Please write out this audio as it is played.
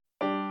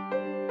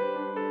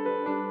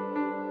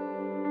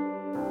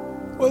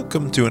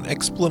Welcome to an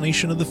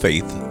explanation of the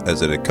faith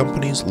as it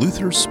accompanies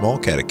Luther's Small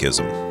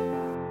Catechism.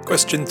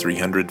 Question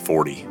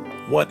 340.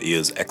 What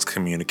is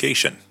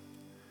excommunication?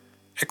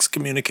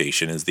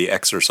 Excommunication is the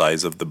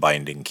exercise of the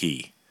binding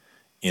key.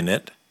 In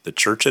it, the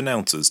Church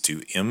announces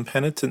to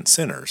impenitent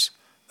sinners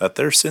that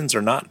their sins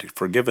are not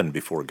forgiven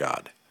before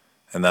God,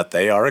 and that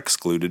they are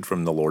excluded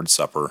from the Lord's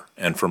Supper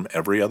and from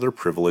every other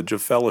privilege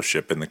of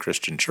fellowship in the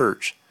Christian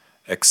Church,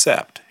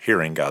 except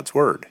hearing God's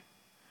Word.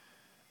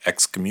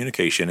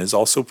 Excommunication is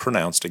also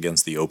pronounced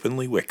against the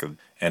openly wicked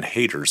and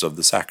haters of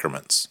the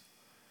sacraments.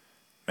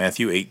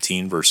 Matthew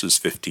 18 verses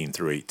 15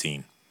 through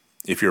 18.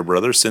 If your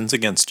brother sins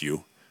against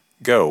you,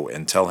 go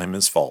and tell him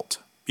his fault,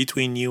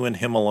 between you and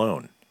him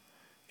alone.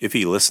 If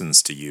he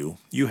listens to you,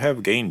 you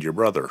have gained your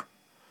brother.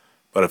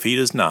 But if he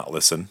does not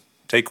listen,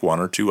 take one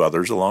or two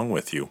others along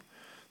with you,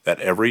 that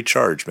every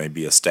charge may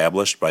be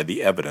established by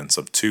the evidence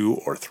of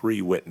 2 or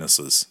 3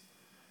 witnesses.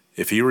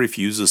 If he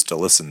refuses to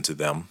listen to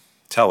them,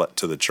 tell it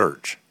to the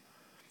church.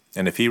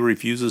 And if he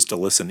refuses to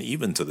listen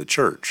even to the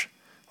church,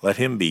 let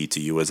him be to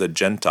you as a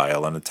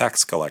Gentile and a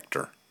tax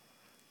collector.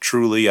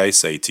 Truly I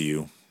say to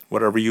you,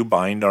 whatever you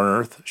bind on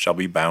earth shall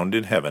be bound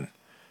in heaven,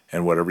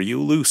 and whatever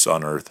you loose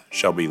on earth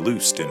shall be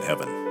loosed in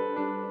heaven.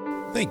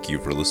 Thank you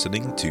for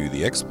listening to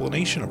the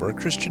explanation of our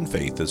Christian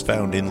faith as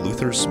found in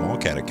Luther's Small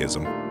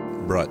Catechism,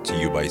 brought to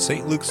you by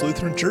St. Luke's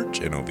Lutheran Church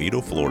in Oviedo,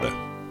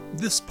 Florida.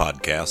 This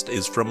podcast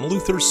is from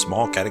Luther's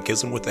Small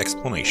Catechism with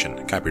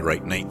Explanation,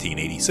 copyright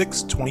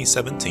 1986,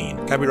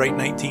 2017, copyright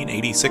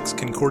 1986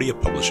 Concordia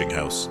Publishing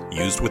House.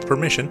 Used with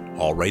permission,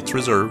 all rights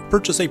reserved.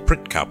 Purchase a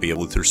print copy of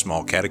Luther's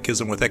Small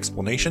Catechism with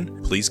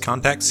Explanation. Please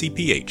contact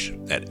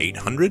CPH at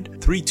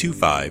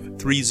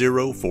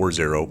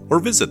 800-325-3040 or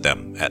visit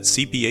them at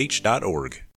cph.org.